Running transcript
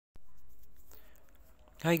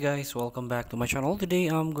Hi guys, welcome back to my channel. Today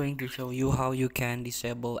I'm going to show you how you can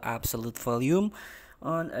disable absolute volume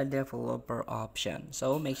on a developer option.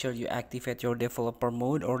 So make sure you activate your developer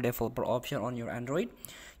mode or developer option on your Android.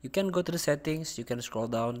 You can go to the settings, you can scroll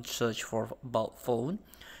down, search for about phone.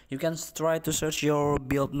 You can try to search your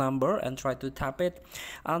build number and try to tap it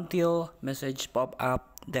until message pop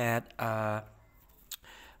up that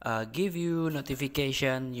give you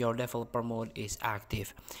notification your developer mode is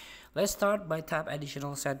active. Let's start by tap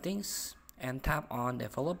additional settings and tap on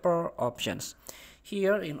developer options.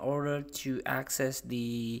 Here, in order to access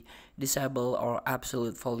the disable or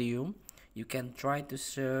absolute volume, you can try to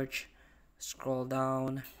search, scroll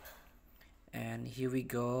down, and here we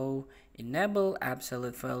go. Enable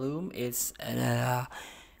absolute volume is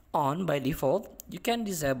on by default. You can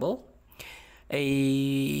disable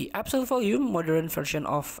a absolute volume. Modern version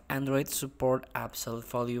of Android support absolute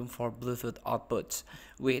volume for Bluetooth outputs,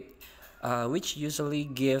 which usually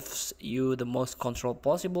gives you the most control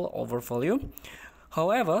possible over volume.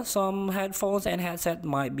 However, some headphones and headset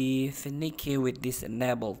might be finicky with this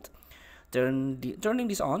enabled. Turning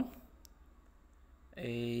this on,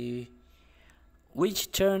 a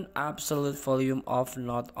which turn absolute volume off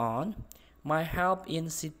not on, might help in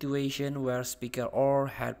situation where speaker or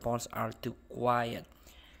headphones are too quiet.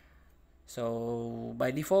 So by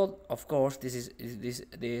default, of course, this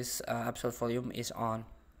absolute volume is on,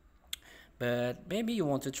 but maybe you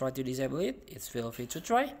want to try to disable it. It's feel free to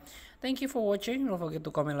try. Thank you for watching. Don't forget to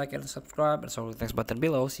comment, like, and subscribe, and so the next button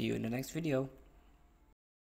below. See you in the next video.